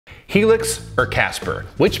Helix or Casper?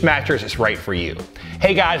 Which mattress is right for you?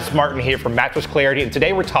 Hey guys, it's Martin here from Mattress Clarity, and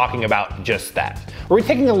today we're talking about just that. We're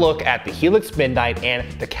taking a look at the Helix Midnight and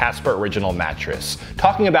the Casper Original Mattress,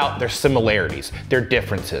 talking about their similarities, their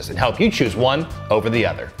differences, and help you choose one over the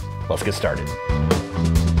other. Let's get started.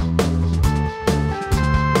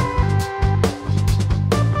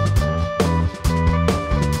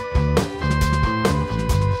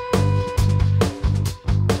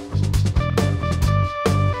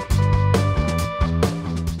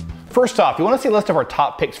 First off, you want to see a list of our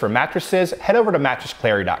top picks for mattresses, head over to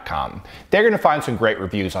mattressclarity.com. There you're going to find some great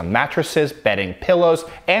reviews on mattresses, bedding, pillows,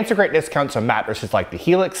 and some great discounts on mattresses like the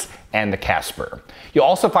Helix and the Casper. You'll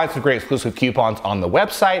also find some great exclusive coupons on the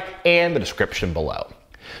website and the description below.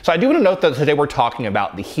 So I do want to note that today we're talking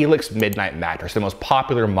about the Helix Midnight mattress, the most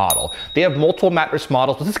popular model. They have multiple mattress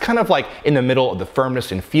models, but this is kind of like in the middle of the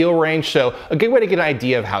Firmness and Feel range, so a good way to get an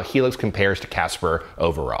idea of how Helix compares to Casper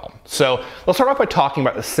overall. So let's start off by talking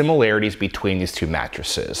about the similarities between these two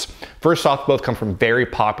mattresses. First off, both come from very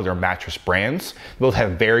popular mattress brands. They both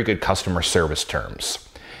have very good customer service terms.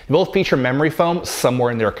 They both feature memory foam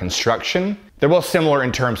somewhere in their construction. They're both similar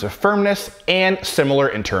in terms of firmness and similar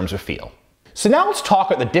in terms of feel. So now let's talk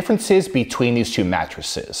about the differences between these two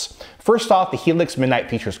mattresses. First off, the Helix Midnight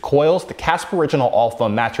features coils. The Casper Original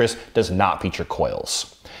all-foam mattress does not feature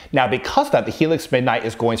coils. Now because of that, the Helix Midnight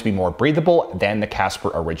is going to be more breathable than the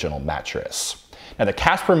Casper Original mattress. Now the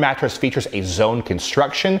Casper mattress features a zone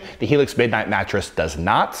construction. The Helix Midnight mattress does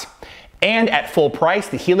not. And at full price,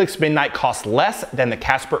 the Helix Midnight costs less than the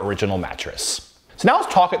Casper Original mattress. So now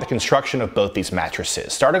let's talk about the construction of both these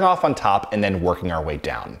mattresses, starting off on top and then working our way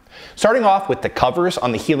down. Starting off with the covers,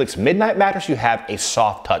 on the Helix Midnight mattress you have a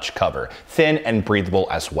soft touch cover, thin and breathable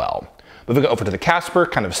as well. Moving over to the Casper,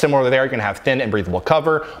 kind of similar there, you're going to have thin and breathable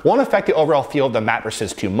cover. Won't affect the overall feel of the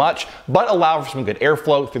mattresses too much, but allow for some good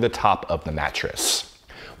airflow through the top of the mattress.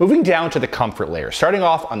 Moving down to the comfort layer, starting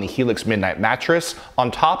off on the Helix Midnight mattress, on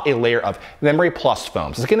top a layer of Memory Plus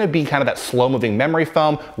foam. So it's going to be kind of that slow moving memory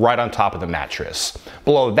foam right on top of the mattress.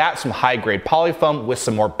 Below that, some high grade poly foam with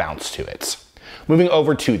some more bounce to it. Moving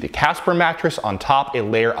over to the Casper mattress, on top a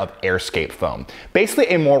layer of Airscape foam. Basically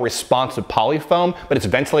a more responsive poly foam, but it's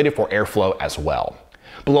ventilated for airflow as well.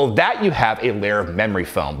 Below that you have a layer of memory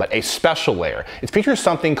foam, but a special layer. It features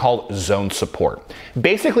something called zone support.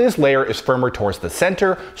 Basically this layer is firmer towards the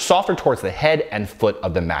center, softer towards the head and foot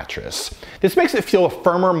of the mattress. This makes it feel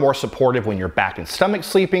firmer, more supportive when you're back and stomach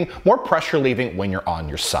sleeping, more pressure relieving when you're on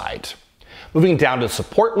your side. Moving down to the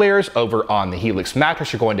support layers, over on the Helix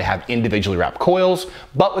mattress you're going to have individually wrapped coils,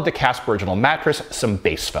 but with the Casper Original mattress, some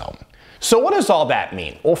base foam. So what does all that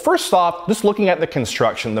mean? Well, first off, just looking at the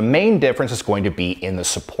construction, the main difference is going to be in the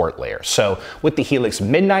support layer. So with the Helix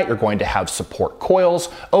Midnight, you're going to have support coils.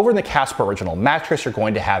 Over in the Casper Original mattress, you're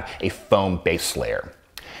going to have a foam base layer.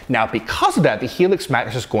 Now, because of that, the Helix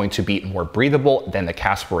mattress is going to be more breathable than the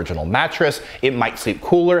Casper Original mattress. It might sleep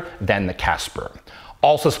cooler than the Casper.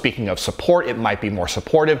 Also, speaking of support, it might be more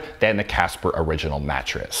supportive than the Casper Original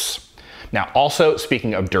mattress. Now also,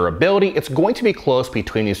 speaking of durability, it's going to be close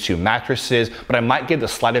between these two mattresses, but I might give the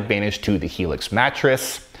slight advantage to the Helix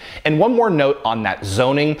mattress. And one more note on that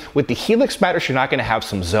zoning. With the Helix mattress, you're not going to have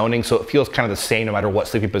some zoning, so it feels kind of the same no matter what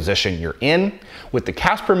sleeping position you're in. With the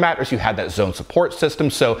Casper mattress, you have that zone support system,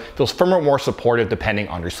 so it feels firmer, more supportive depending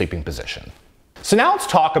on your sleeping position. So now let's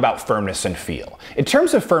talk about firmness and feel. In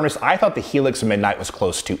terms of firmness, I thought the Helix Midnight was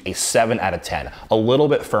close to a 7 out of 10, a little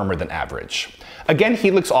bit firmer than average. Again,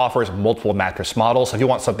 Helix offers multiple mattress models, so if you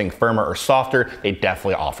want something firmer or softer, they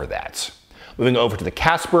definitely offer that. Moving over to the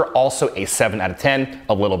Casper, also a 7 out of 10,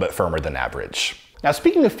 a little bit firmer than average. Now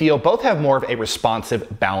speaking of feel, both have more of a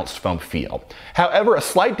responsive, balanced foam feel. However, a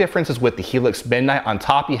slight difference is with the Helix Midnight. On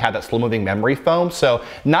top you have that slow moving memory foam, so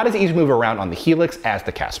not as easy to move around on the Helix as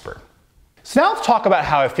the Casper. So now let's talk about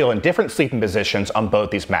how I feel in different sleeping positions on both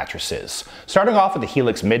these mattresses. Starting off with the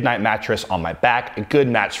Helix Midnight mattress on my back, a good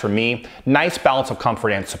match for me. Nice balance of comfort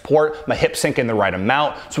and support, my hips sink in the right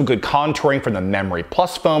amount, some good contouring from the Memory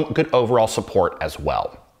Plus foam, good overall support as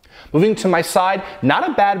well. Moving to my side, not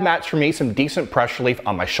a bad match for me, some decent pressure relief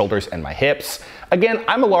on my shoulders and my hips. Again,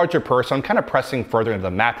 I'm a larger person, I'm kind of pressing further into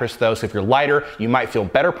the mattress though, so if you're lighter, you might feel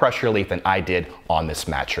better pressure relief than I did on this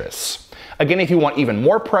mattress. Again, if you want even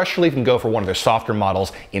more pressure relief, you can go for one of their softer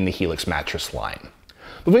models in the Helix mattress line.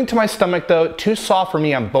 Moving to my stomach though, too soft for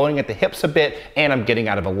me, I'm bowing at the hips a bit and I'm getting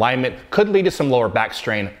out of alignment, could lead to some lower back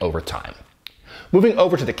strain over time. Moving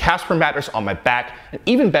over to the Casper mattress on my back, an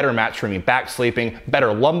even better match for me back sleeping,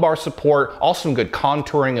 better lumbar support, also some good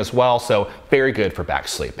contouring as well, so very good for back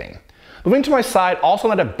sleeping. Moving to my side, also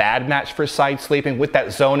not a bad match for side sleeping. With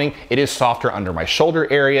that zoning, it is softer under my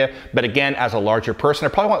shoulder area, but again, as a larger person, I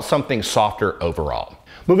probably want something softer overall.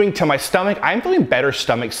 Moving to my stomach, I'm feeling better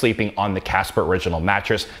stomach sleeping on the Casper original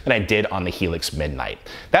mattress than I did on the Helix Midnight.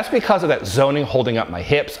 That's because of that zoning holding up my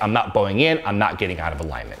hips. I'm not bowing in, I'm not getting out of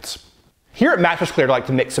alignment. Here at Mattress Clear, I like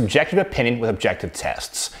to mix subjective opinion with objective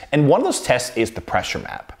tests. And one of those tests is the pressure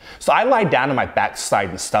map. So I lie down on my back, side,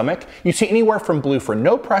 and stomach. You see anywhere from blue for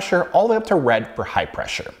no pressure all the way up to red for high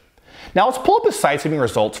pressure. Now let's pull up the side sleeping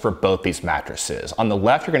results for both these mattresses. On the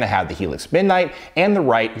left, you're going to have the Helix Midnight, and the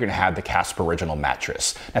right, you're going to have the Casper original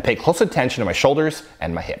mattress. Now pay close attention to my shoulders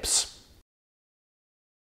and my hips.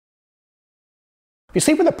 If you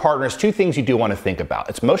sleep with a partner, there's two things you do want to think about.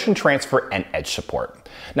 It's motion transfer and edge support.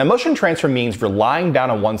 Now, motion transfer means if you're lying down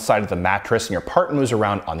on one side of the mattress and your partner moves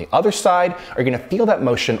around on the other side, are you going to feel that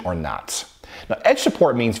motion or not? Now, edge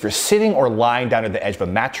support means if you're sitting or lying down at the edge of a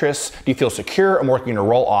mattress, do you feel secure or more likely to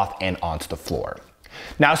roll off and onto the floor?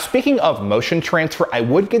 Now, speaking of motion transfer, I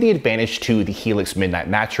would give the advantage to the Helix Midnight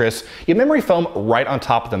mattress. You have memory foam right on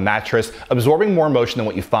top of the mattress, absorbing more motion than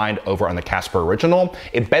what you find over on the Casper original.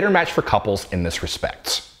 A better match for couples in this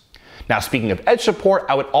respect. Now, speaking of edge support,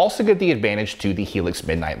 I would also give the advantage to the Helix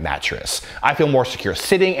Midnight mattress. I feel more secure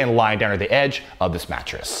sitting and lying down at the edge of this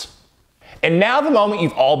mattress. And now the moment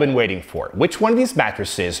you've all been waiting for. Which one of these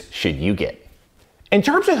mattresses should you get? In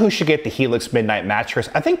terms of who should get the Helix Midnight mattress,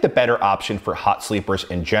 I think the better option for hot sleepers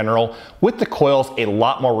in general. With the coils, a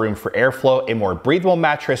lot more room for airflow, a more breathable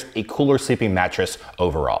mattress, a cooler sleeping mattress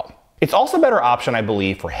overall. It's also a better option, I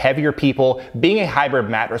believe, for heavier people. Being a hybrid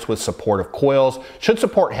mattress with supportive coils should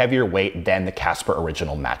support heavier weight than the Casper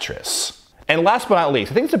original mattress. And last but not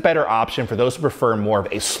least, I think it's a better option for those who prefer more of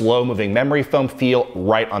a slow-moving memory foam feel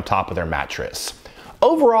right on top of their mattress.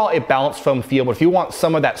 Overall, a balanced foam feel, but if you want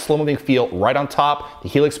some of that slow-moving feel right on top, the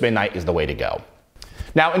Helix Midnight is the way to go.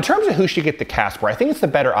 Now, in terms of who should get the Casper, I think it's the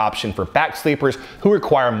better option for back sleepers who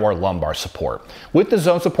require more lumbar support. With the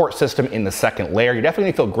zone support system in the second layer, you're definitely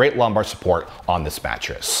going to feel great lumbar support on this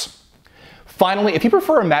mattress. Finally, if you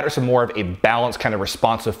prefer a mattress with more of a balanced kind of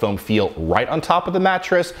responsive foam feel right on top of the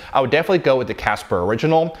mattress, I would definitely go with the Casper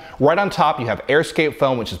original. Right on top, you have AirScape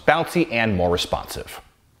foam, which is bouncy and more responsive.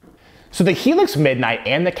 So the Helix Midnight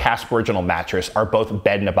and the Casper original mattress are both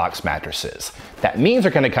bed-in-a-box mattresses. That means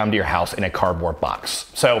they're going to come to your house in a cardboard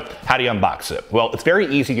box. So how do you unbox it? Well, it's very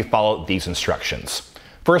easy if you follow these instructions.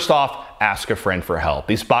 First off, ask a friend for help.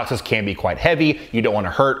 These boxes can be quite heavy. You don't want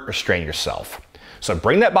to hurt or strain yourself. So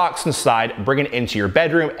bring that box inside, bring it into your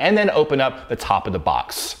bedroom, and then open up the top of the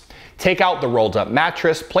box. Take out the rolled up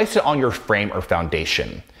mattress, place it on your frame or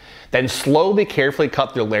foundation. Then slowly, carefully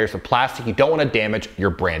cut through layers of plastic. You don't want to damage your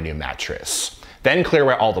brand new mattress. Then clear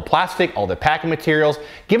away all the plastic, all the packing materials.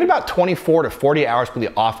 Give it about 24 to 40 hours for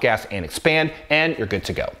the off-gas and expand, and you're good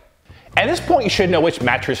to go. At this point, you should know which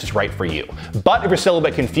mattress is right for you. But if you're still a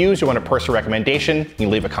bit confused or want a personal recommendation, you can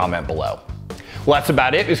leave a comment below. Well, that's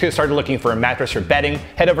about it. If you get started looking for a mattress or bedding,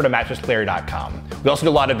 head over to mattressclarity.com. We also do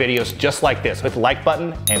a lot of videos just like this. Hit the like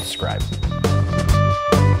button and subscribe.